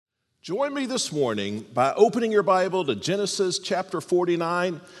Join me this morning by opening your Bible to Genesis chapter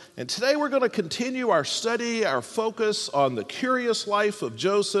 49. And today we're going to continue our study, our focus on the curious life of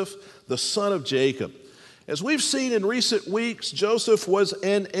Joseph, the son of Jacob. As we've seen in recent weeks, Joseph was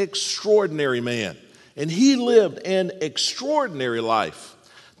an extraordinary man, and he lived an extraordinary life.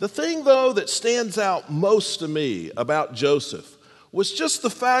 The thing, though, that stands out most to me about Joseph was just the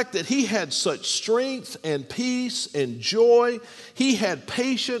fact that he had such strength and peace and joy. He had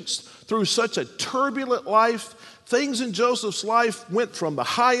patience through such a turbulent life. Things in Joseph's life went from the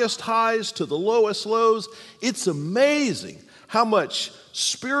highest highs to the lowest lows. It's amazing how much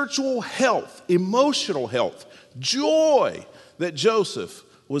spiritual health, emotional health, joy that Joseph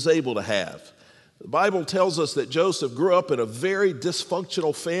was able to have. The Bible tells us that Joseph grew up in a very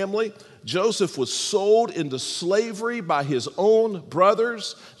dysfunctional family. Joseph was sold into slavery by his own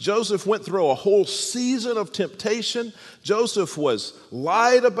brothers. Joseph went through a whole season of temptation. Joseph was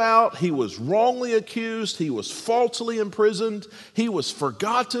lied about. He was wrongly accused. He was falsely imprisoned. He was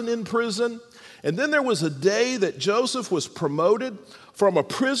forgotten in prison. And then there was a day that Joseph was promoted from a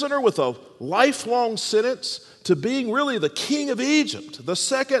prisoner with a lifelong sentence to being really the king of Egypt, the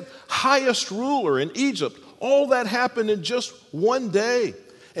second highest ruler in Egypt. All that happened in just one day.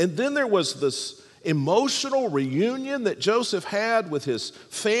 And then there was this emotional reunion that Joseph had with his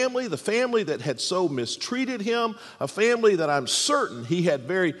family, the family that had so mistreated him, a family that I'm certain he had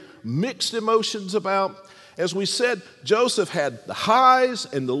very mixed emotions about. As we said, Joseph had the highs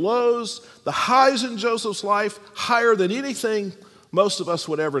and the lows. The highs in Joseph's life, higher than anything most of us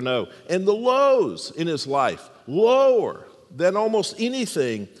would ever know. And the lows in his life, lower than almost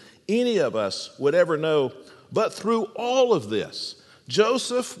anything any of us would ever know. But through all of this,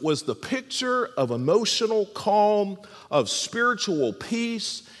 Joseph was the picture of emotional calm, of spiritual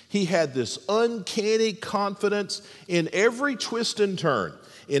peace. He had this uncanny confidence in every twist and turn,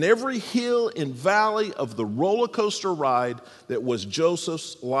 in every hill and valley of the roller coaster ride that was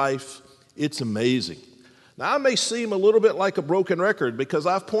Joseph's life. It's amazing. Now, I may seem a little bit like a broken record because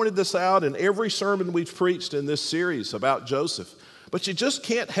I've pointed this out in every sermon we've preached in this series about Joseph. But you just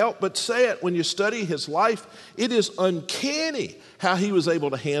can't help but say it when you study his life. It is uncanny how he was able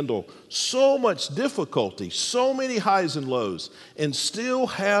to handle so much difficulty, so many highs and lows, and still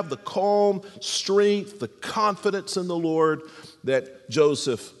have the calm strength, the confidence in the Lord that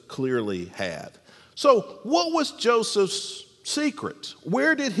Joseph clearly had. So what was Joseph's secret?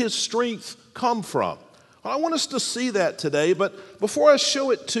 Where did his strength come from? Well, I want us to see that today, but before I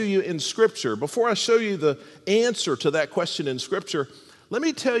show it to you in Scripture, before I show you the answer to that question in Scripture, let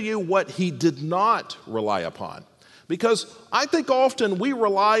me tell you what he did not rely upon. Because I think often we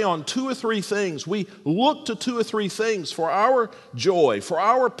rely on two or three things. We look to two or three things for our joy, for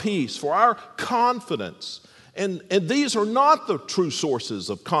our peace, for our confidence. And these are not the true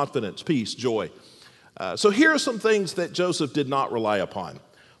sources of confidence, peace, joy. So here are some things that Joseph did not rely upon.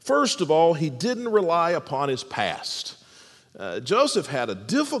 First of all, he didn't rely upon his past. Joseph had a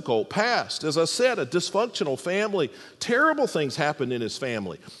difficult past. As I said, a dysfunctional family. Terrible things happened in his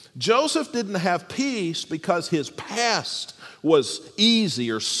family. Joseph didn't have peace because his past was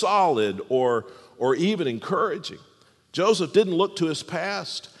easy or solid or even encouraging. Joseph didn't look to his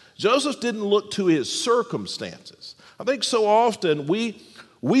past. Joseph didn't look to his circumstances. I think so often we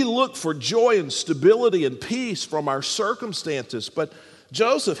look for joy and stability and peace from our circumstances, but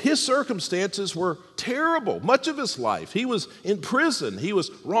Joseph, his circumstances were terrible. Much of his life, he was in prison. He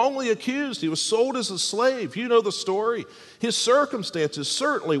was wrongly accused. He was sold as a slave. You know the story. His circumstances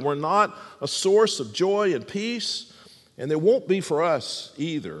certainly were not a source of joy and peace, and they won't be for us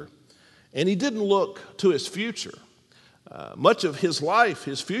either. And he didn't look to his future. Much of his life,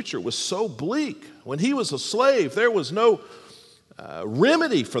 his future was so bleak. When he was a slave, there was no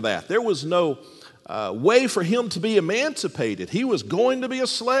remedy for that. There was no way for him to be emancipated. He was going to be a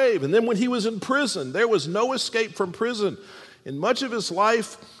slave. And then when he was in prison, there was no escape from prison. In much of his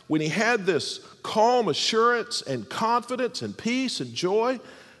life, when he had this calm assurance and confidence and peace and joy,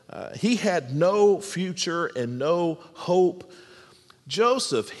 he had no future and no hope.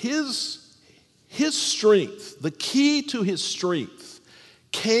 Joseph, his strength, the key to his strength,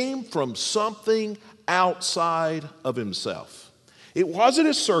 came from something outside of himself. It wasn't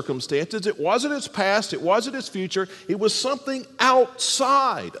his circumstances, it wasn't his past, it wasn't his future, it was something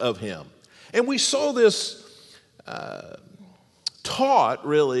outside of him. And we saw this taught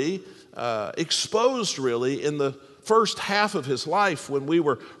really, exposed really in the first half of his life when we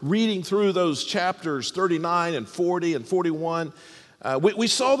were reading through those chapters 39 and 40 and 41. We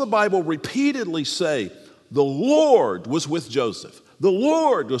saw the Bible repeatedly say, the Lord was with Joseph. The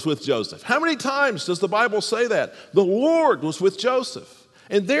Lord was with Joseph. How many times does the Bible say that? The Lord was with Joseph.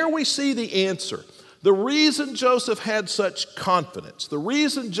 And there we see the answer. The reason Joseph had such confidence, the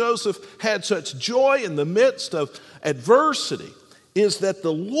reason Joseph had such joy in the midst of adversity is that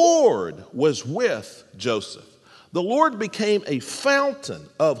the Lord was with Joseph. The Lord became a fountain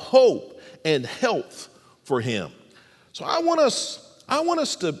of hope and health for him. So I want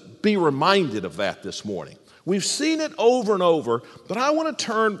us to be reminded of that this morning. We've seen it over and over, but I want to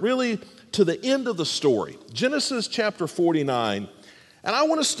turn really to the end of the story, Genesis chapter 49, and I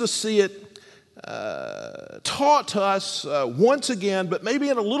want us to see it taught to us once again, but maybe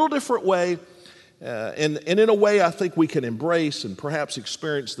in a little different way, and in a way I think we can embrace and perhaps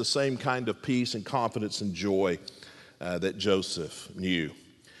experience the same kind of peace and confidence and joy that Joseph knew.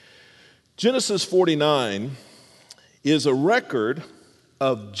 Genesis 49 is a record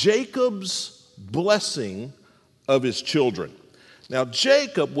of Jacob's blessing of his children. Now,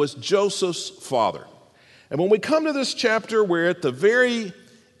 Jacob was Joseph's father. And when we come to this chapter, we're at the very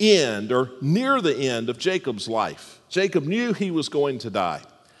end or near the end of Jacob's life. Jacob knew he was going to die.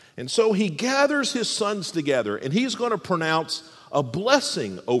 And so he gathers his sons together and he's going to pronounce a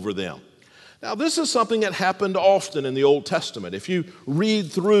blessing over them. Now, this is something that happened often in the Old Testament. If you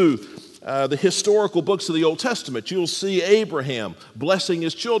read through the historical books of the Old Testament, you'll see Abraham blessing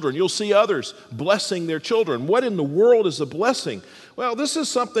his children. You'll see others blessing their children. What in the world is a blessing? Well, this is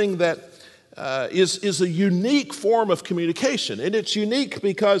something that is a unique form of communication. And it's unique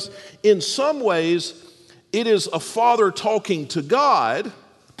because in some ways it is a father talking to God,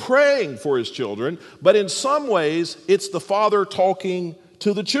 praying for his children, but in some ways it's the father talking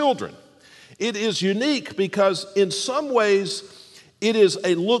to the children. It is unique because in some ways it is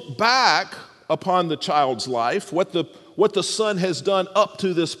a look back upon the child's life, what the son has done up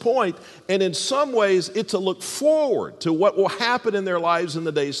to this point, and in some ways it's a look forward to what will happen in their lives in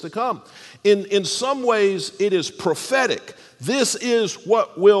the days to come. In some ways it is prophetic. This is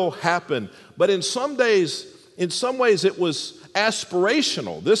what will happen. But in some ways it was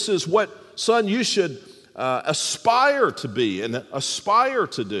aspirational. This is what, son, you should aspire to be and aspire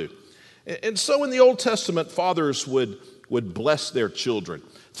to do. And so in the Old Testament, fathers would bless their children.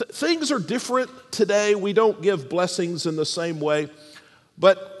 Things are different today. We don't give blessings in the same way.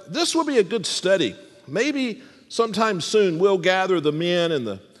 But this will be a good study. Maybe sometime soon we'll gather the men and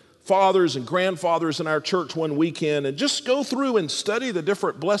the fathers and grandfathers in our church one weekend and just go through and study the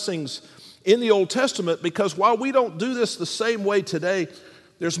different blessings in the Old Testament, because while we don't do this the same way today,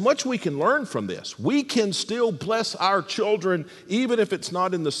 there's much we can learn from this. We can still bless our children even if it's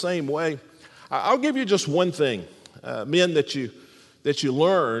not in the same way. I'll give you just one thing, men, that you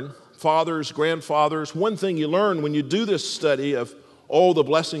learn, fathers, grandfathers. One thing you learn when you do this study of all the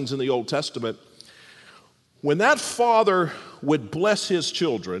blessings in the Old Testament. When that father would bless his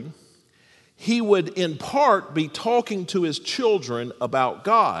children, he would in part be talking to his children about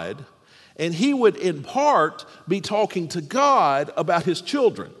God, and he would in part be talking to God about his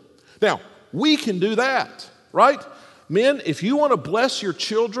children. Now, we can do that, right? Men, if you want to bless your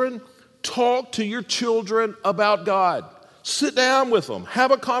children, talk to your children about God. Sit down with them,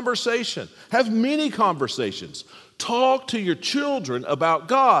 have a conversation, have many conversations. Talk to your children about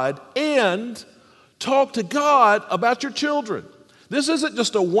God and talk to God about your children. This isn't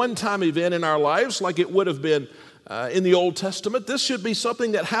just a one-time event in our lives like it would have been in the Old Testament. This should be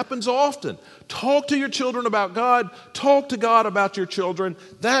something that happens often. Talk to your children about God. Talk to God about your children.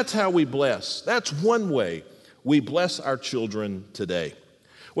 That's how we bless. That's one way we bless our children today.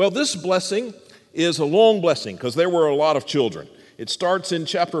 Well, this blessing is a long blessing because there were a lot of children. It starts in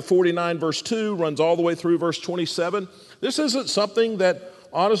chapter 49, verse 2, runs all the way through verse 27. This isn't something that,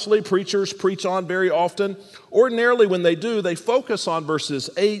 honestly, preachers preach on very often. Ordinarily, when they do, they focus on verses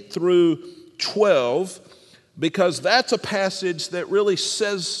 8 through 12 because that's a passage that really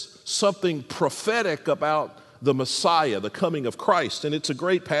says something prophetic about the Messiah, the coming of Christ. And it's a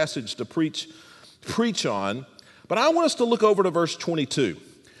great passage to preach on. But I want us to look over to verse 22.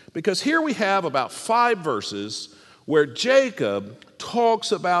 Because here we have about 5 verses where Jacob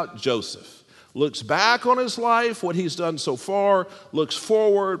talks about Joseph, looks back on his life, what he's done so far, looks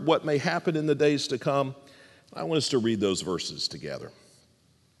forward, what may happen in the days to come. I want us to read those verses together.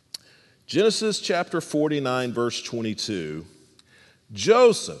 Genesis chapter 49, verse 22.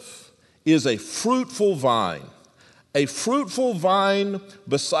 Joseph is a fruitful vine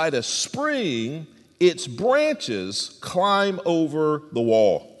beside a spring. Its branches climb over the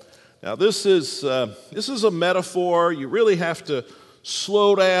wall. Now, this is a metaphor. You really have to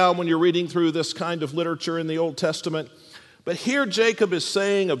slow down when you're reading through this kind of literature in the Old Testament. But here Jacob is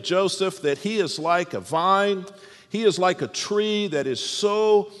saying of Joseph that he is like a vine. He is like a tree that is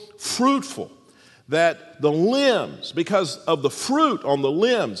so fruitful that the limbs, because of the fruit on the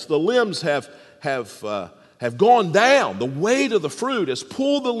limbs have gone down. The weight of the fruit has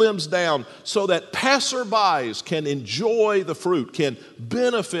pulled the limbs down so that passerbys can enjoy the fruit, can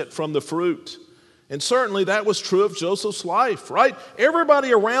benefit from the fruit. And certainly that was true of Joseph's life, right?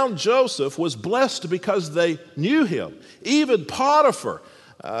 Everybody around Joseph was blessed because they knew him. Even Potiphar,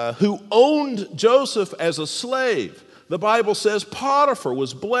 who owned Joseph as a slave, the Bible says Potiphar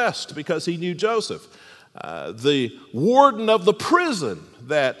was blessed because he knew Joseph. The warden of the prison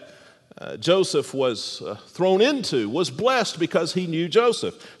that Joseph was thrown into was blessed because he knew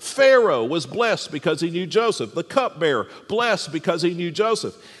Joseph. Pharaoh was blessed because he knew Joseph. The cupbearer, blessed because he knew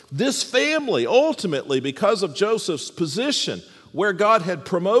Joseph. This family, ultimately, because of Joseph's position where God had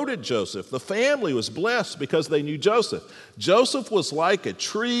promoted Joseph, the family was blessed because they knew Joseph. Joseph was like a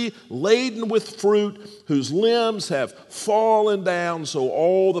tree laden with fruit whose limbs have fallen down so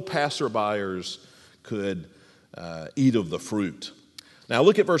all the passerbyers could eat of the fruit. Now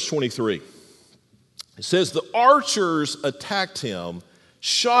look at verse 23. It says, the archers attacked him,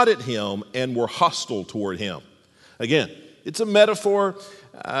 shot at him, and were hostile toward him. Again, it's a metaphor.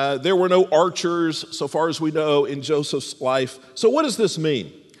 There were no archers, so far as we know, in Joseph's life. So what does this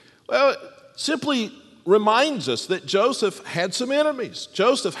mean? Well, it simply reminds us that Joseph had some enemies.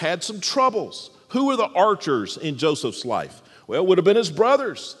 Joseph had some troubles. Who were the archers in Joseph's life? Well, it would have been his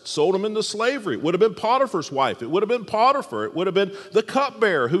brothers, sold him into slavery. It would have been Potiphar's wife. It would have been Potiphar. It would have been the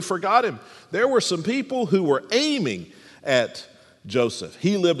cupbearer who forgot him. There were some people who were aiming at Joseph.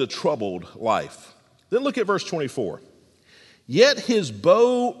 He lived a troubled life. Then look at verse 24. Yet his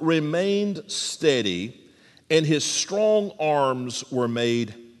bow remained steady, and his strong arms were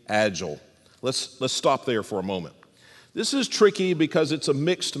made agile. Let's stop there for a moment. This is tricky because it's a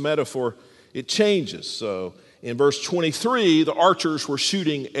mixed metaphor. It changes. So in verse 23, the archers were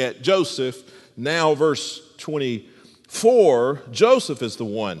shooting at Joseph. Now, verse 24, Joseph is the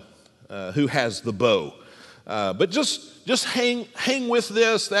one who has the bow. But just hang with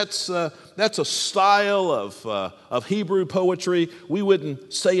this. That's a style of Hebrew poetry. We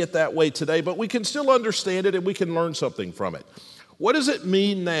wouldn't say it that way today, but we can still understand it and we can learn something from it. What does it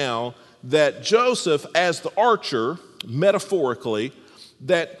mean now that Joseph, as the archer, metaphorically,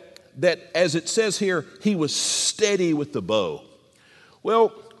 that as it says here, he was steady with the bow? Well,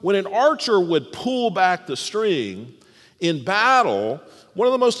 when an archer would pull back the string in battle, one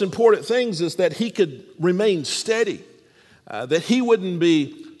of the most important things is that he could remain steady, that he wouldn't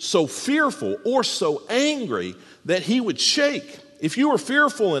be so fearful or so angry that he would shake. If you were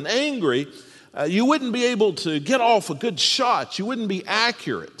fearful and angry, you wouldn't be able to get off a good shot. You wouldn't be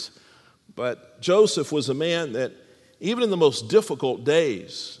accurate. But Joseph was a man that even in the most difficult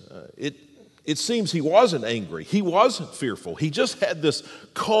days, it seems he wasn't angry. He wasn't fearful. He just had this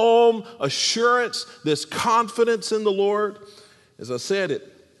calm assurance, this confidence in the Lord. As I said,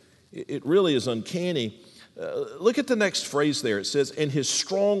 it really is uncanny. Look at the next phrase there. It says, and his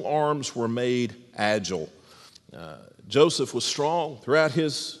strong arms were made agile. Joseph was strong throughout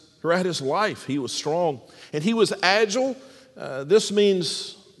his life. He was strong. And he was agile. This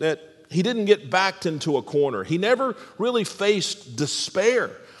means that he didn't get backed into a corner. He never really faced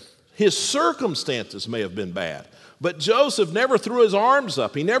despair. His circumstances may have been bad, but Joseph never threw his arms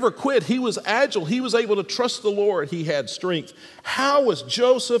up. He never quit. He was agile. He was able to trust the Lord. He had strength. How was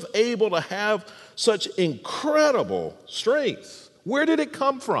Joseph able to have such incredible strength? Where did it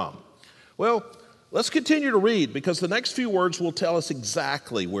come from? Well, let's continue to read because the next few words will tell us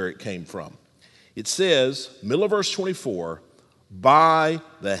exactly where it came from. It says, middle of verse 24, by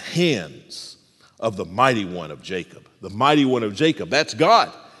the hands of the mighty one of Jacob. The mighty one of Jacob, that's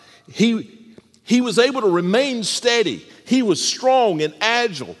God. He was able to remain steady. He was strong and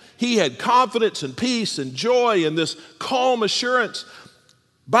agile. He had confidence and peace and joy and this calm assurance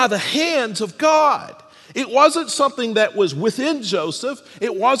by the hands of God. It wasn't something that was within Joseph.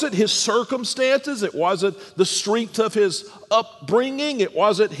 It wasn't his circumstances. It wasn't the strength of his upbringing. It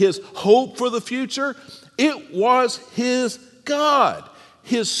wasn't his hope for the future. It was his God,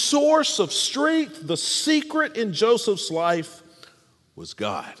 his source of strength. The secret in Joseph's life was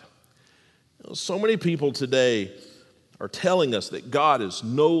God. So many people today are telling us that God is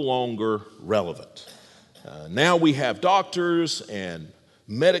no longer relevant. Now we have doctors and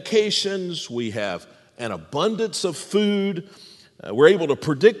medications. We have an abundance of food. We're able to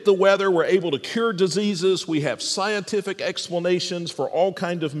predict the weather. We're able to cure diseases. We have scientific explanations for all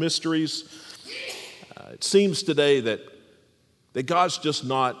kinds of mysteries. It seems today that God's just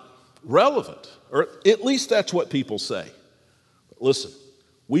not relevant, or at least that's what people say. But listen.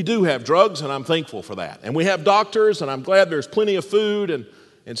 We do have drugs, and I'm thankful for that. And we have doctors, and I'm glad there's plenty of food,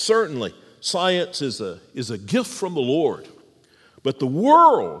 and certainly science is a gift from the Lord. But the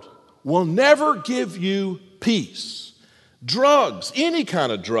world will never give you peace. Drugs, any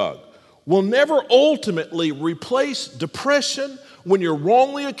kind of drug, will never ultimately replace depression when you're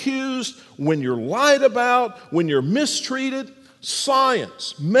wrongly accused, when you're lied about, when you're mistreated.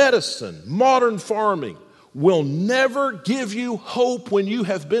 Science, medicine, modern farming will never give you hope when you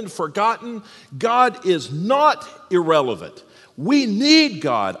have been forgotten. God is not irrelevant. We need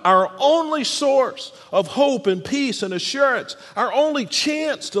God, our only source of hope and peace and assurance. Our only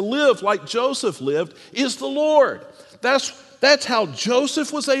chance to live like Joseph lived is the Lord. That's how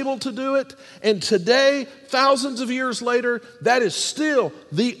Joseph was able to do it. And today, thousands of years later, that is still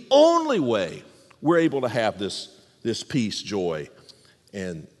the only way we're able to have this peace, joy,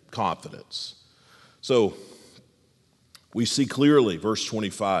 and confidence. So we see clearly, verse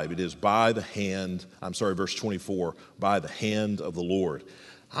 25, it is verse 24, by the hand of the Lord.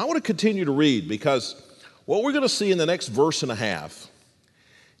 I want to continue to read because what we're going to see in the next verse and a half,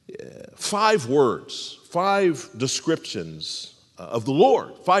 5 words, 5 descriptions of the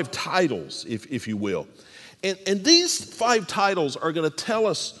Lord, 5 titles, if you will. And these 5 titles are going to tell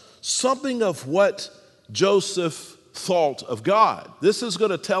us something of what Joseph thought of God. This is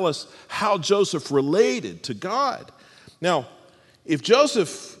going to tell us how Joseph related to God. Now, if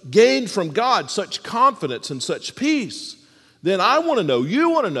Joseph gained from God such confidence and such peace, then I want to know, you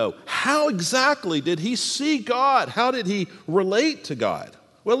want to know, how exactly did he see God? How did he relate to God?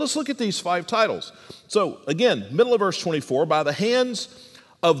 Well, let's look at these 5 titles. So, again, middle of verse 24, by the hands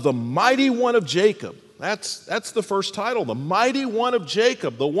of the mighty one of Jacob. That's the first title, the mighty one of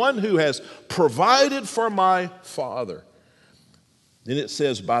Jacob, the one who has provided for my father. Then it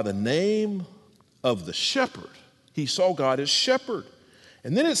says, by the name of the shepherd. He saw God as shepherd.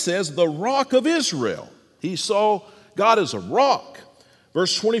 And then it says, the rock of Israel. He saw God as a rock.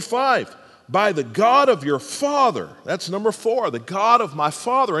 Verse 25, by the God of your father. That's number 4, the God of my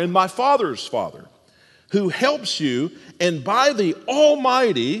father and my father's father, who helps you. And by the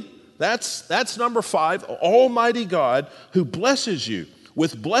Almighty, that's number 5, Almighty God, who blesses you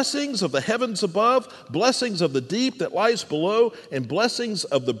with blessings of the heavens above, blessings of the deep that lies below, and blessings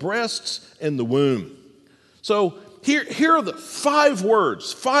of the breasts and the womb. So here are the 5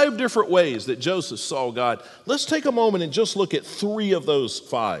 words, 5 different ways that Joseph saw God. Let's take a moment and just look at 3 of those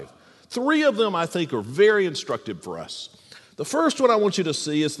 5. 3 of them I think are very instructive for us. The first one I want you to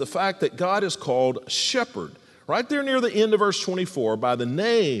see is the fact that God is called shepherd. Right there near the end of verse 24, by the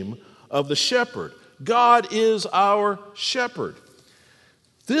name of the shepherd. God is our shepherd.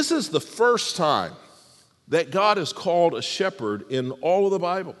 This is the first time that God is called a shepherd in all of the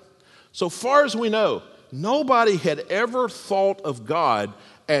Bible. So far as we know, nobody had ever thought of God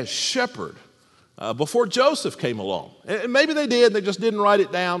as shepherd before Joseph came along. And maybe they did, they just didn't write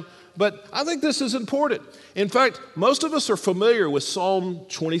it down. But I think this is important. In fact, most of us are familiar with Psalm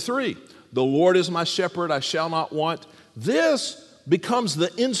 23. The Lord is my shepherd, I shall not want. This becomes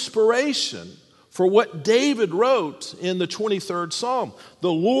the inspiration for what David wrote in the 23rd Psalm.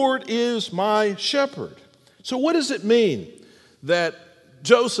 The Lord is my shepherd. So what does it mean that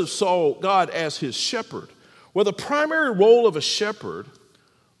Joseph saw God as his shepherd? Well, the primary role of a shepherd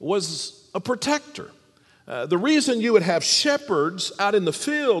was a protector. The reason you would have shepherds out in the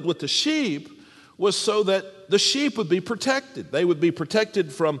field with the sheep was so that the sheep would be protected. They would be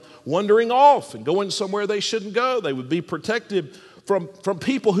protected from wandering off and going somewhere they shouldn't go. They would be protected from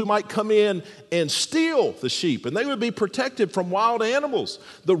people who might come in and steal the sheep. And they would be protected from wild animals.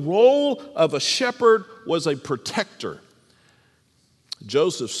 The role of a shepherd was a protector.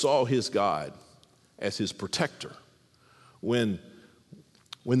 Joseph saw his God as his protector. When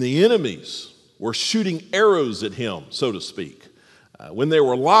the enemies were shooting arrows at him, so to speak, when there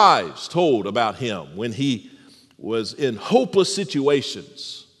were lies told about him, when he was in hopeless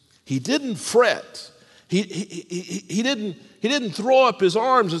situations, he didn't fret. He didn't throw up his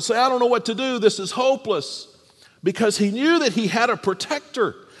arms and say, I don't know what to do, this is hopeless, because he knew that he had a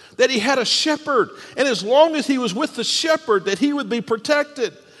protector, that he had a shepherd, and as long as he was with the shepherd, that he would be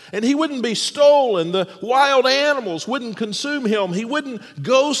protected. And he wouldn't be stolen. The wild animals wouldn't consume him. He wouldn't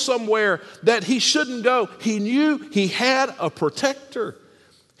go somewhere that he shouldn't go. He knew he had a protector.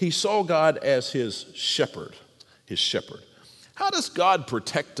 He saw God as his shepherd. His shepherd. How does God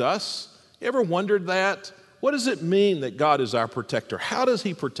protect us? You ever wondered that? What does it mean that God is our protector? How does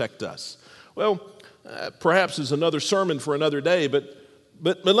he protect us? Well, perhaps it's another sermon for another day, but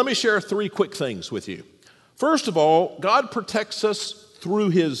let me share 3 quick things with you. First of all, God protects us through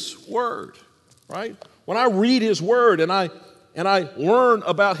his word, right? When I read his word and I learn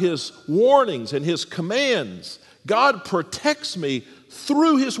about his warnings and his commands, God protects me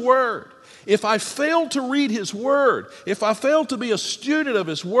through his word. if I fail to read His Word, if I fail to be a student of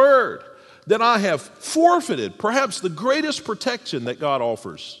His Word, then I have forfeited perhaps the greatest protection that God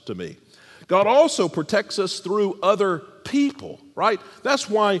offers to me. God also protects us through other people, right? That's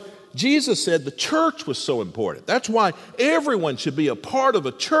why Jesus said the church was so important. That's why everyone should be a part of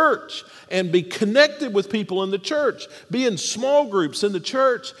a church and be connected with people in the church, be in small groups in the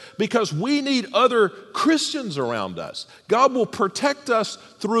church, because we need other Christians around us. God will protect us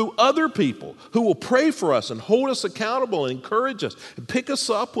through other people who will pray for us and hold us accountable and encourage us and pick us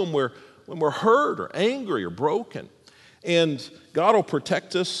up when we're hurt or angry or broken. And God will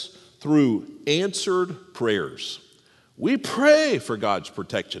protect us through answered prayers. We pray for God's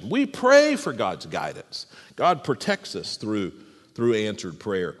protection. We pray for God's guidance. God protects us through answered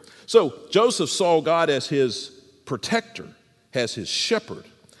prayer. So Joseph saw God as his protector, as his shepherd.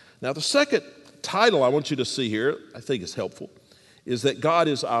 Now the second title I want you to see here, I think is helpful, is that God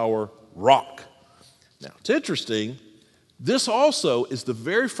is our rock. Now it's interesting, this also is the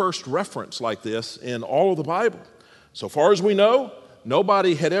very first reference like this in all of the Bible. So far as we know,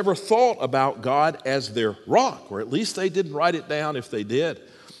 nobody had ever thought about God as their rock, or at least they didn't write it down if they did.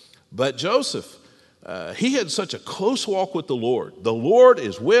 But Joseph, he had such a close walk with the Lord. The Lord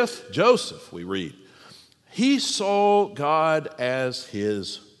is with Joseph, we read. He saw God as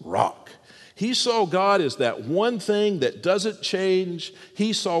his rock. He saw God as that one thing that doesn't change.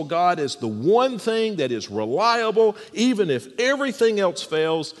 He saw God as the one thing that is reliable, even if everything else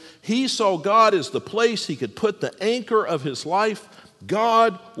fails. He saw God as the place he could put the anchor of his life.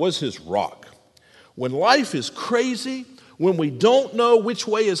 God was his rock. When life is crazy, when we don't know which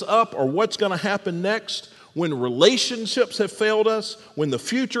way is up or what's going to happen next, when relationships have failed us, when the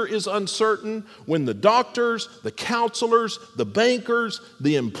future is uncertain, when the doctors, the counselors, the bankers,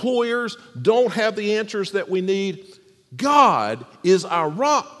 the employers don't have the answers that we need, God is our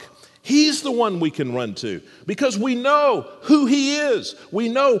rock. He's the one we can run to because we know who He is. We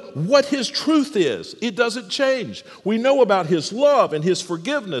know what His truth is. It doesn't change. We know about His love and His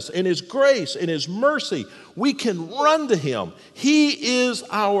forgiveness and His grace and His mercy. We can run to Him. He is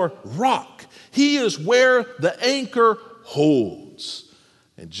our rock. He is where the anchor holds.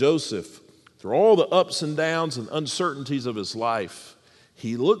 And Joseph, through all the ups and downs and uncertainties of his life,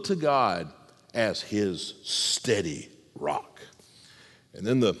 he looked to God as his steady rock. And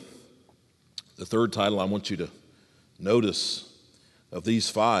then the third title I want you to notice of these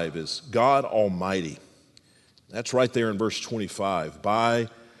five is God Almighty. That's right there in verse 25. By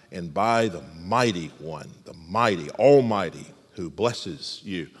the mighty one, the mighty, almighty, who blesses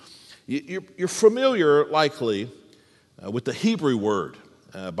you. You're familiar, likely, with the Hebrew word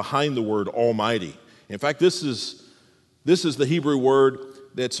behind the word almighty. In fact, this is the Hebrew word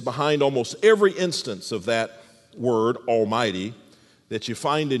that's behind almost every instance of that word, almighty, that you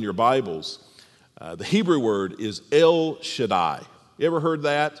find in your Bibles. The Hebrew word is El Shaddai. You ever heard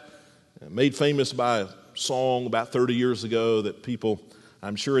that? Made famous by a song about 30 years ago that people,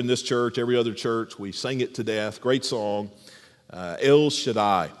 I'm sure in this church, every other church, we sang it to death. Great song, El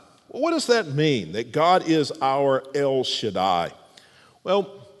Shaddai. Well, what does that mean, that God is our El Shaddai?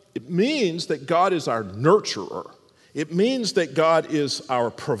 Well, it means that God is our nurturer. It means that God is our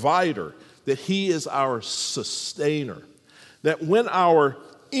provider, that He is our sustainer, that when our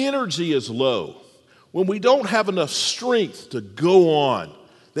energy is low, when we don't have enough strength to go on,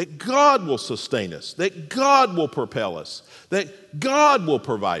 that God will sustain us, that God will propel us, that God will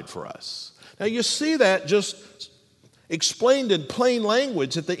provide for us. Now you see that just explained in plain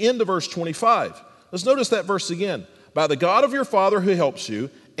language at the end of verse 25. Let's notice that verse again. By the God of your Father who helps you,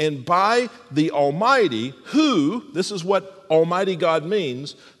 and by the Almighty who, this is what Almighty God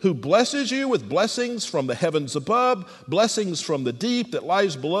means, who blesses you with blessings from the heavens above, blessings from the deep that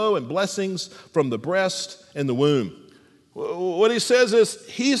lies below, and blessings from the breast and the womb. What he says is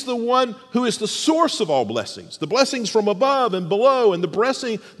He's the one who is the source of all blessings, the blessings from above and below, and the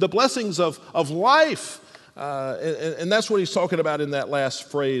blessings of life. And that's what he's talking about in that last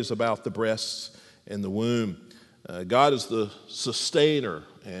phrase about the breasts and the womb. God is the sustainer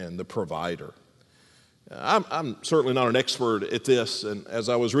and the provider. I'm certainly not an expert at this, and as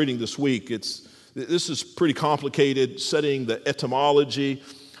I was reading this week, this is pretty complicated, studying the etymology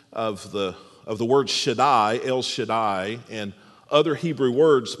of the word Shaddai, El Shaddai, and other Hebrew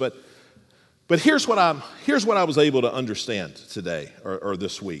words. But here's what I was able to understand today or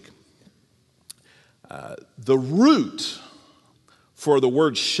this week. The root for the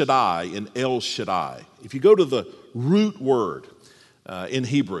word Shaddai in El Shaddai, if you go to the root word in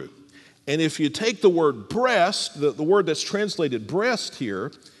Hebrew, and if you take the word breast, the word that's translated breast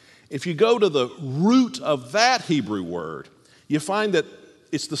here, if you go to the root of that Hebrew word, you find that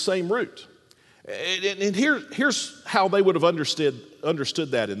it's the same root. And here's how they would have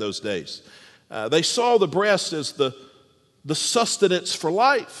understood that in those days. They saw the breast as the sustenance for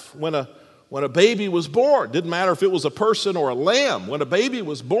life. When a baby was born, didn't matter if it was a person or a lamb, when a baby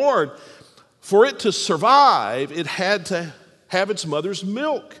was born, for it to survive, it had to have its mother's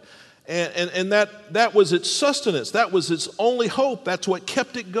milk. And that was its sustenance. That was its only hope. That's what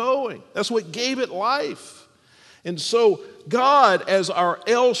kept it going. That's what gave it life. And so God, as our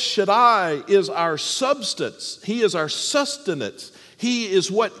El Shaddai, is our substance. He is our sustenance. He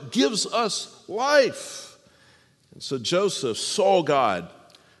is what gives us life. And so Joseph saw God.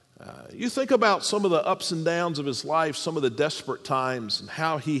 You think about some of the ups and downs of his life, some of the desperate times, and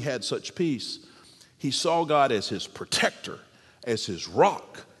how he had such peace. He saw God as his protector, as his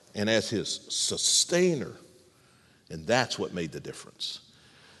rock, and as his sustainer. And that's what made the difference.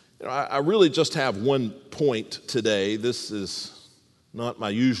 I really just have one point today. This is not my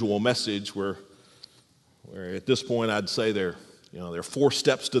usual message where at this point I'd say there are 4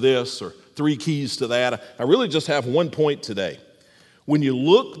 steps to this or 3 keys to that. I really just have one point today. When you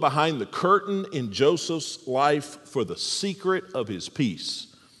look behind the curtain in Joseph's life for the secret of his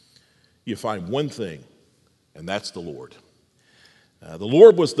peace, you find one thing, and that's the Lord. The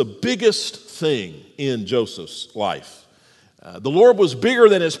Lord was the biggest thing in Joseph's life. The Lord was bigger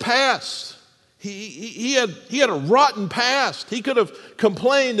than his past. He had a rotten past. He could have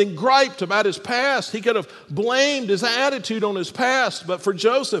complained and griped about his past. He could have blamed his attitude on his past. But for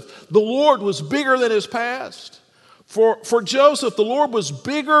Joseph, the Lord was bigger than his past. For Joseph, the Lord was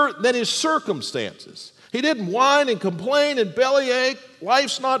bigger than his circumstances. He didn't whine and complain and bellyache.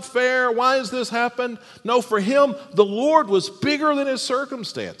 Life's not fair. Why has this happened? No, for him, the Lord was bigger than his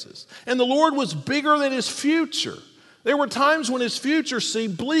circumstances. And the Lord was bigger than his future. There were times when his future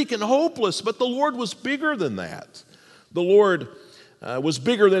seemed bleak and hopeless, but the Lord was bigger than that. The Lord was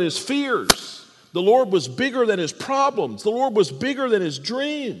bigger than his fears. The Lord was bigger than his problems. The Lord was bigger than his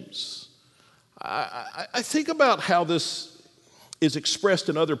dreams. I think about how this is expressed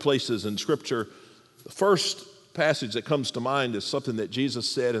in other places in Scripture. The first passage that comes to mind is something that Jesus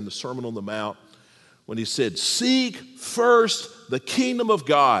said in the Sermon on the Mount when he said, "Seek first the kingdom of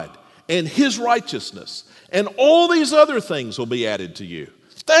God and his righteousness, and all these other things will be added to you."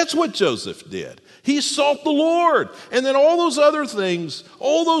 That's what Joseph did. He sought the Lord, and then all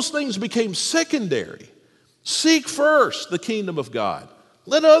those things became secondary. Seek first the kingdom of God.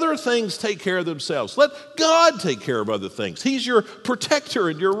 Let other things take care of themselves. Let God take care of other things. He's your protector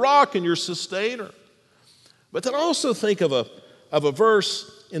and your rock and your sustainer. But then also think of a verse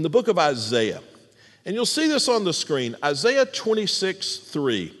in the book of Isaiah. And you'll see this on the screen. Isaiah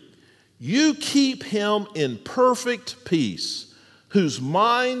 26:3. You keep him in perfect peace, whose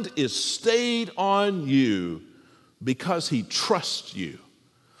mind is stayed on you because he trusts you.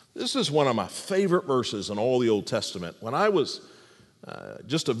 This is one of my favorite verses in all the Old Testament. When I was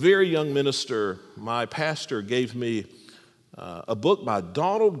just a very young minister, my pastor gave me a book by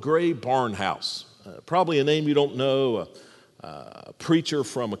Donald Gray Barnhouse. Probably a name you don't know, a preacher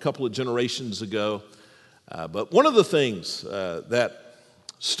from a couple of generations ago. But one of the things that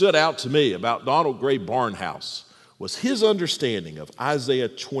stood out to me about Donald Gray Barnhouse was his understanding of Isaiah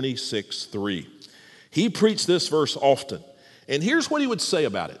 26:3. He preached this verse often. And here's what he would say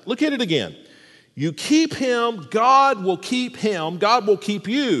about it. Look at it again. You keep him, God will keep him, God will keep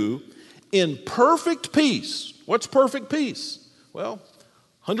you in perfect peace. What's perfect peace? Well,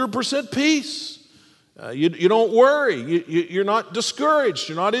 100% peace. You don't worry. You're not discouraged.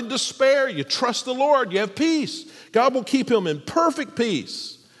 You're not in despair. You trust the Lord. You have peace. God will keep him in perfect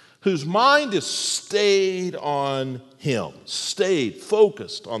peace, whose mind is stayed on him,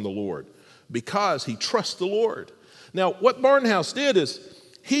 focused on the Lord, because he trusts the Lord. Now, what Barnhouse did is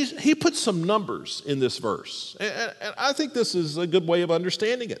he put some numbers in this verse, and I think this is a good way of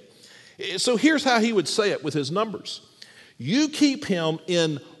understanding it. So here's how he would say it with his numbers. You keep him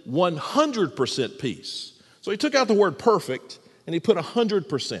in 100% peace. So he took out the word perfect and he put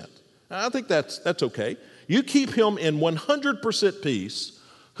 100%. I think that's okay. You keep him in 100% peace,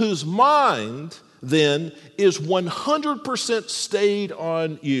 whose mind then is 100% stayed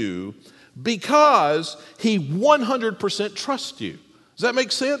on you because he 100% trusts you. Does that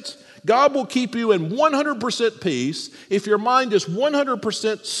make sense? God will keep you in 100% peace if your mind is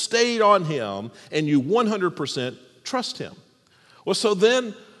 100% stayed on him and you 100% trust him. Well, so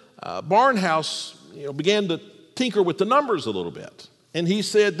then Barnhouse began to tinker with the numbers a little bit. And he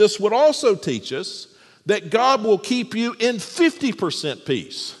said this would also teach us that God will keep you in 50%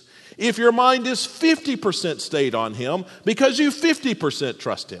 peace if your mind is 50% stayed on him because you 50%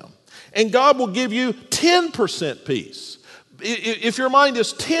 trust him. And God will give you 10% peace If your mind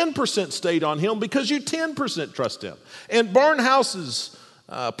is 10% stayed on him because you 10% trust him. And Barnhouse's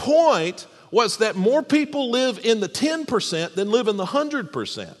point was that more people live in the 10% than live in the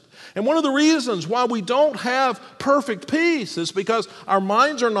 100%. And one of the reasons why we don't have perfect peace is because our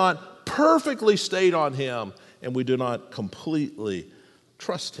minds are not perfectly stayed on him and we do not completely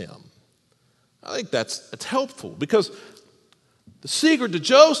trust him. I think that's helpful because the secret to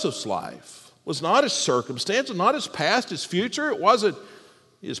Joseph's life was not his circumstances, not his past, his future. It wasn't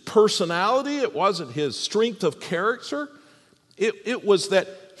his personality. It wasn't his strength of character. It was that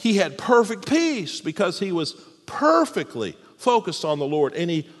he had perfect peace because he was perfectly focused on the Lord and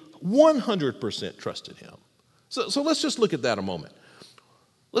he 100% trusted him. So let's just look at that a moment.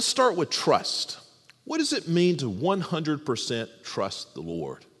 Let's start with trust. What does it mean to 100% trust the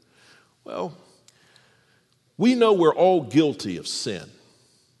Lord? Well, we know we're all guilty of sin.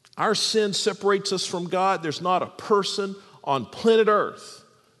 Our sin separates us from God. There's not a person on planet Earth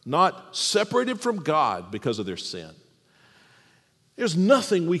not separated from God because of their sin. There's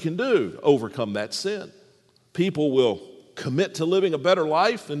nothing we can do to overcome that sin. People will commit to living a better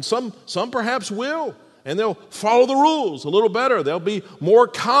life, and some perhaps will, and they'll follow the rules a little better. They'll be more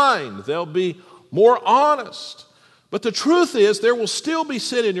kind. They'll be more honest. But the truth is there will still be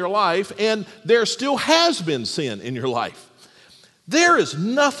sin in your life, and there still has been sin in your life. There is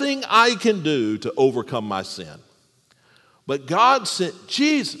nothing I can do to overcome my sin. But God sent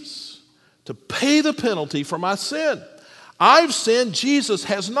Jesus to pay the penalty for my sin. I've sinned, Jesus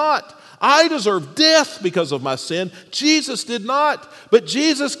has not. I deserve death because of my sin. Jesus did not. But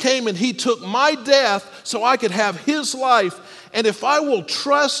Jesus came and he took my death so I could have his life. And if I will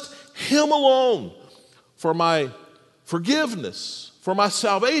trust him alone for my forgiveness, for my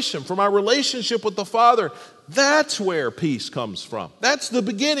salvation, for my relationship with the Father, that's where peace comes from. That's the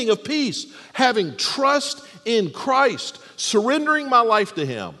beginning of peace, having trust in Christ, surrendering my life to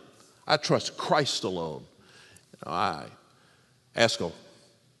him. I trust Christ alone. I ask a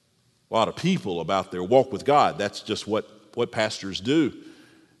lot of people about their walk with God. That's just what pastors do.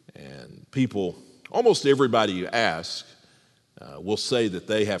 And people, almost everybody you ask, will say that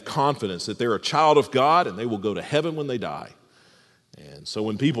they have confidence that they're a child of God and they will go to heaven when they die. And so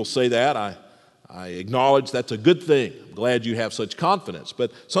when people say that, I acknowledge that's a good thing. I'm glad you have such confidence.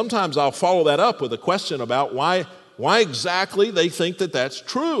 But sometimes I'll follow that up with a question about why exactly they think that that's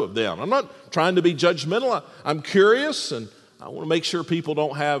true of them. I'm not trying to be judgmental. I'm curious, and I want to make sure people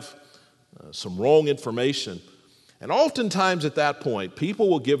don't have some wrong information. And oftentimes at that point, people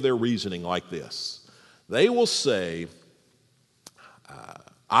will give their reasoning like this. They will say,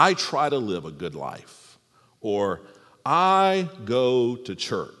 I try to live a good life, or I go to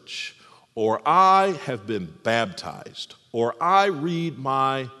church, or I have been baptized, or I read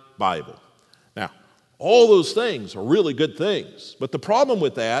my Bible. Now, all those things are really good things, but the problem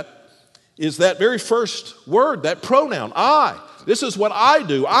with that is that very first word, that pronoun, I. This is what I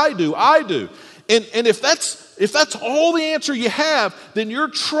do, I do, I do. And if that's all the answer you have, then your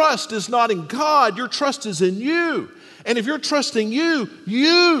trust is not in God, your trust is in you. And if you're trusting you,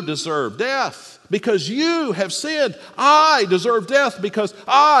 you deserve death because you have sinned. I deserve death because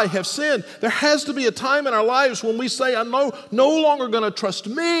I have sinned. There has to be a time in our lives when we say, I'm no longer going to trust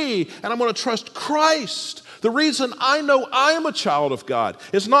me, and I'm going to trust Christ. The reason I know I am a child of God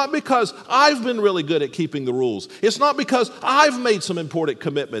is not because I've been really good at keeping the rules. It's not because I've made some important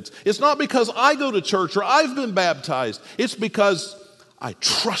commitments. It's not because I go to church or I've been baptized. It's because I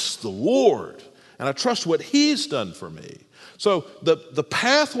trust the Lord and I trust what he's done for me. So the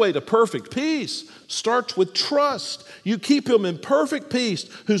pathway to perfect peace starts with trust. You keep him in perfect peace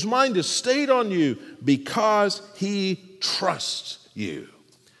whose mind is stayed on you because he trusts you.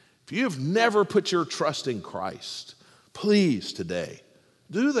 If you've never put your trust in Christ, please today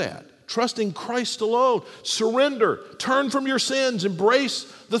do that. Trust in Christ alone. Surrender. Turn from your sins. Embrace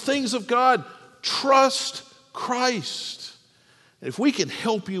the things of God. Trust Christ. If we can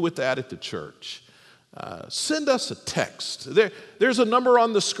help you with that at the church, send us a text. There's a number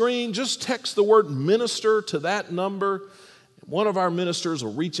on the screen. Just text the word minister to that number. One of our ministers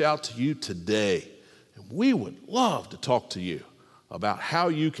will reach out to you today. And we would love to talk to you about how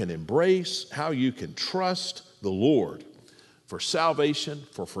you can embrace, how you can trust the Lord for salvation,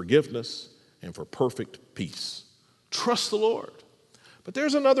 for forgiveness, and for perfect peace. Trust the Lord. But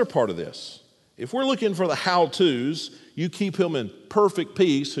there's another part of this. If we're looking for the how-tos, you keep him in perfect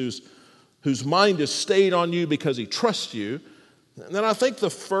peace, whose mind is stayed on you because he trusts you, and then I think the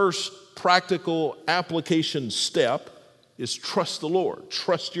first practical application step is trust the Lord.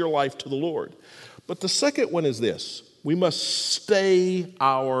 Trust your life to the Lord. But the second one is this. We must stay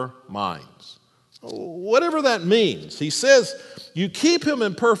our minds. Whatever that means. He says, you keep him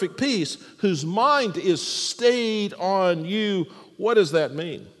in perfect peace whose mind is stayed on you. What does that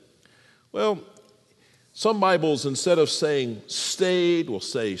mean? Well, some Bibles, instead of saying stayed, will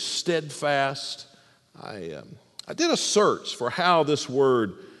say steadfast. I did a search for how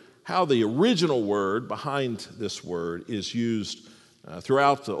the original word behind this word is used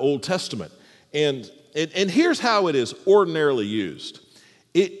throughout the Old Testament. And here's how it is ordinarily used.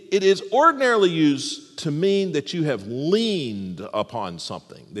 It is ordinarily used to mean that you have leaned upon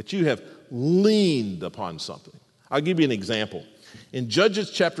something, that you have leaned upon something. I'll give you an example. In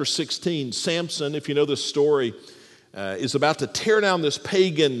Judges chapter 16, Samson, if you know this story, is about to tear down this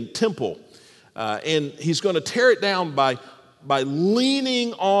pagan temple. And he's going to tear it down by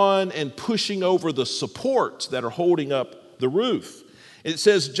leaning on and pushing over the supports that are holding up the roof. It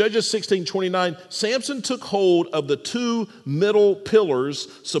says, Judges 16:29, Samson took hold of the two middle pillars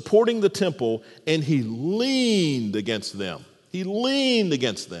supporting the temple, and he leaned against them. He leaned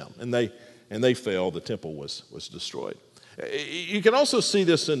against them, and they fell. The temple was destroyed. You can also see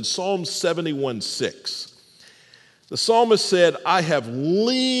this in Psalm 71:6. The psalmist said, I have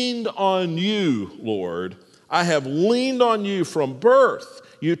leaned on you, Lord. I have leaned on you from birth.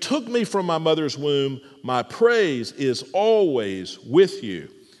 You took me from my mother's womb. My praise is always with you.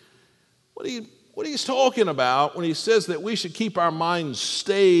 What he's talking about when he says that we should keep our minds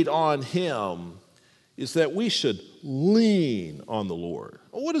stayed on him is that we should lean on the Lord.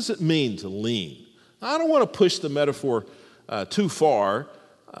 Well, what does it mean to lean? I don't want to push the metaphor too far,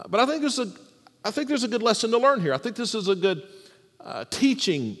 but I think there's a good lesson to learn here. I think this is a good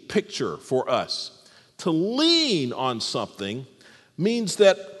teaching picture for us. To lean on something means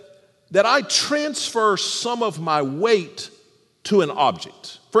that I transfer some of my weight to an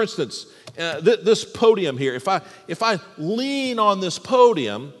object. For instance, this podium here, if I lean on this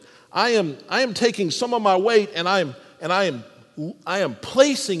podium, I am taking some of my weight and I am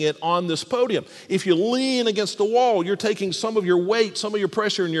placing it on this podium. If you lean against the wall, you're taking some of your weight, some of your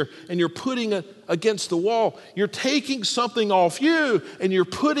pressure, and you're putting it against the wall. You're taking something off you and you're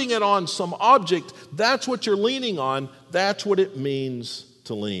putting it on some object. That's what you're leaning on. That's what it means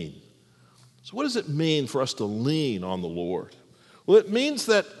to lean. So what does it mean for us to lean on the Lord? Well, it means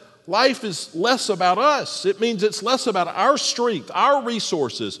that life is less about us. It means it's less about our strength, our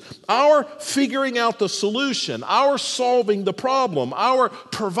resources, our figuring out the solution, our solving the problem, our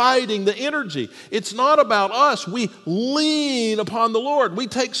providing the energy. It's not about us. We lean upon the Lord. We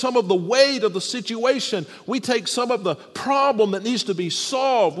take some of the weight of the situation. We take some of the problem that needs to be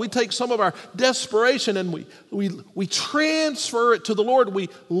solved. We take some of our desperation and we transfer it to the Lord. We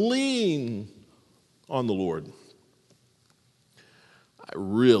lean on the Lord.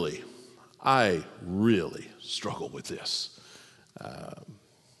 I really struggle with this.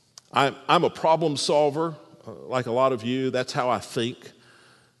 I'm a problem solver, like a lot of you. That's how I think.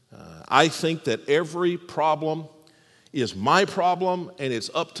 I think that every problem is my problem, and it's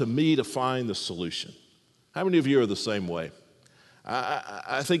up to me to find the solution. How many of you are the same way?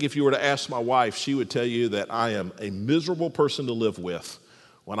 I think if you were to ask my wife, she would tell you that I am a miserable person to live with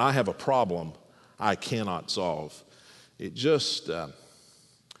when I have a problem I cannot solve. It just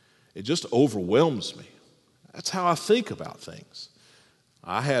overwhelms me. That's how I think about things.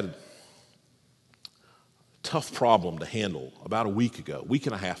 I had a tough problem to handle about a week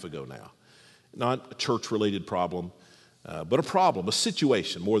and a half ago now. Not a church-related problem, but a problem, a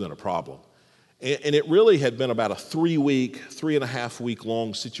situation more than a problem. And it really had been about a 3.5 week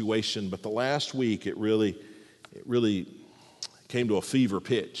long situation, but the last week it really came to a fever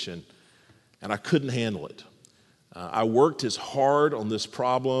pitch, and I couldn't handle it. I worked as hard on this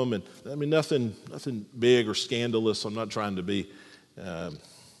problem, and I mean nothing big or scandalous. I'm not trying to be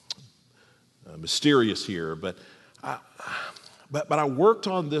mysterious here, but I worked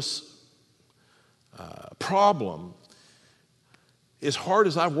on this problem as hard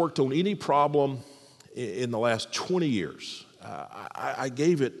as I've worked on any problem in the last 20 years. I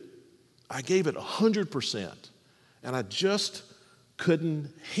gave it 100%, and I just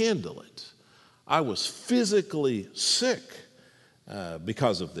couldn't handle it. I was physically sick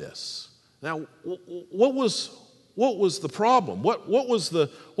because of this. Now, what was the problem? What was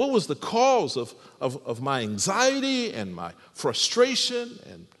the cause of my anxiety and my frustration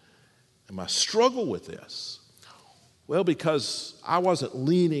and my struggle with this? Well, because I wasn't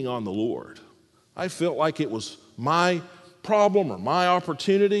leaning on the Lord. I felt like it was my problem or my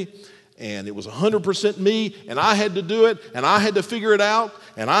opportunity, and it was 100% me, and I had to do it, and I had to figure it out,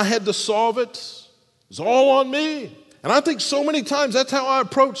 and I had to solve it. It was all on me. And I think so many times that's how I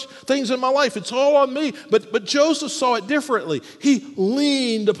approach things in my life. It's all on me. But Joseph saw it differently. He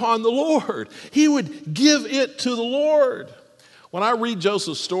leaned upon the Lord. He would give it to the Lord. When I read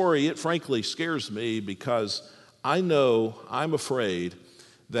Joseph's story, it frankly scares me because I'm afraid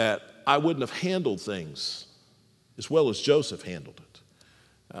that I wouldn't have handled things as well as Joseph handled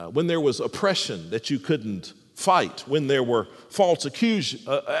it. When there was oppression that you couldn't fight, when there were false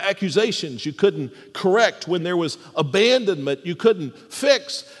accusations you couldn't correct, when there was abandonment you couldn't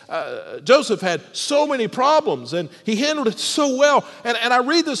fix. Joseph had so many problems and he handled it so well. And I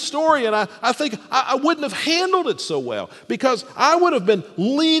read this story and I think I wouldn't have handled it so well because I would have been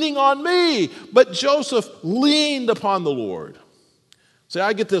leaning on me, but Joseph leaned upon the Lord. See,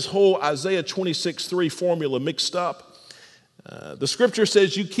 I get this whole Isaiah 26:3 formula mixed up. The scripture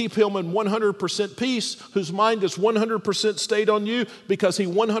says you keep him in 100% peace, whose mind is 100% stayed on you because he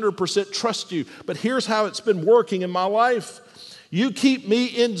 100% trusts you. But here's how it's been working in my life. You keep me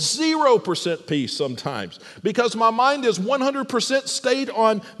in 0% peace sometimes because my mind is 100% stayed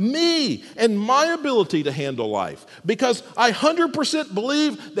on me and my ability to handle life because I 100%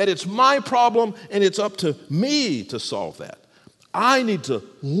 believe that it's my problem and it's up to me to solve that. I need to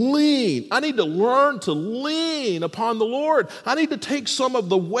lean. I need to learn to lean upon the Lord. I need to take some of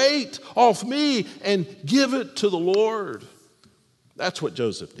the weight off me and give it to the Lord. That's what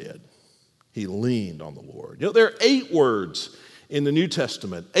Joseph did. He leaned on the Lord. You know, there are 8 words in the New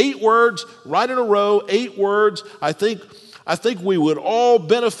Testament. 8 words right in a row, 8 words. I think we would all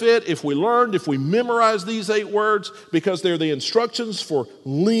benefit if we memorized these 8 words because they're the instructions for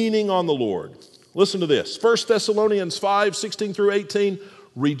leaning on the Lord. Listen to this. 1 Thessalonians 5:16-18.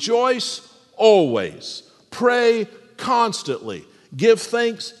 Rejoice always. Pray constantly. Give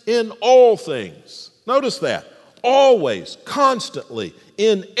thanks in all things. Notice that. Always, constantly,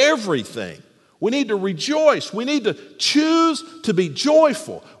 in everything. We need to rejoice. We need to choose to be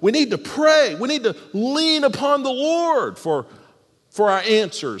joyful. We need to pray. We need to lean upon the Lord for our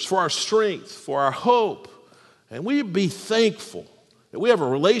answers, for our strength, for our hope. And we be thankful that we have a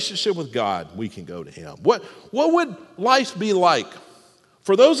relationship with God, we can go to him. What would life be like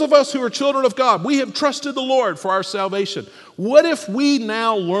for those of us who are children of God? We have trusted the Lord for our salvation. What if we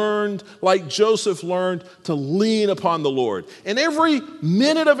now learned, like Joseph learned, to lean upon the Lord? And every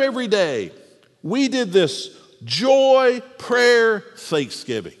minute of every day, we did this joy, prayer,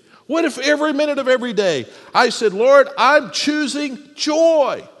 thanksgiving. What if every minute of every day, I said, Lord, I'm choosing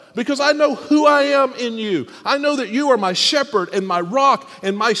joy. Because I know who I am in you. I know that you are my shepherd and my rock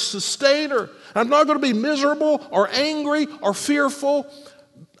and my sustainer. I'm not going to be miserable or angry or fearful.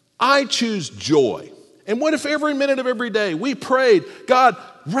 I choose joy. And what if every minute of every day we prayed, God,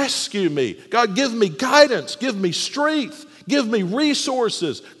 rescue me. God, give me guidance. Give me strength. Give me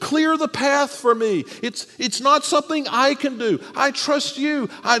resources. Clear the path for me. It's not something I can do. I trust you.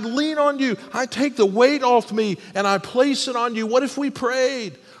 I lean on you. I take the weight off me and I place it on you. What if we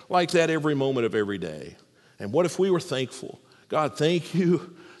prayed like that every moment of every day? And what if we were thankful? God, thank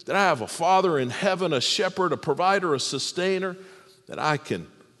you that I have a Father in heaven, a shepherd, a provider, a sustainer that I can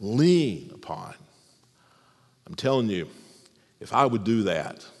lean upon. I'm telling you, if I would do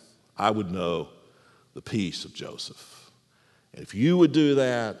that, I would know the peace of Joseph. And if you would do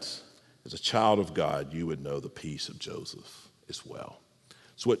that as a child of God, you would know the peace of Joseph as well.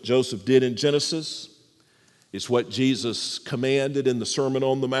 It's what Joseph did in Genesis. It's what Jesus commanded in the Sermon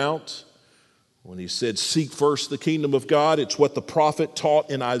on the Mount when he said, seek first the kingdom of God. It's what the prophet taught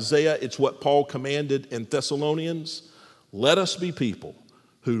in Isaiah. It's what Paul commanded in Thessalonians. Let us be people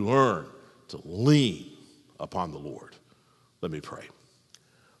who learn to lean upon the Lord. Let me pray.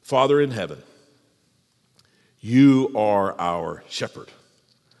 Father in heaven, you are our shepherd,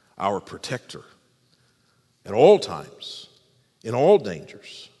 our protector at all times, in all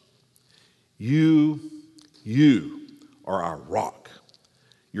dangers. You are our rock.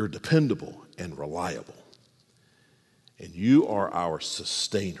 You're dependable and reliable. And you are our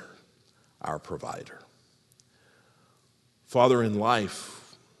sustainer, our provider. Father, in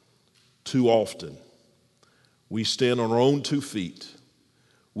life, too often, we stand on our own 2 feet.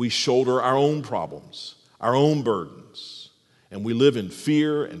 We shoulder our own problems, our own burdens, and we live in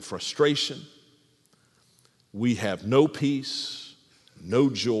fear and frustration. We have no peace, no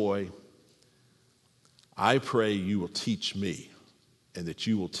joy. I pray you will teach me and that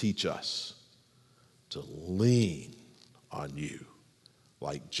you will teach us to lean on you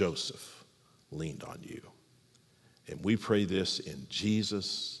like Joseph leaned on you. And we pray this in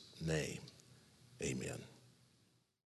Jesus' name. Amen.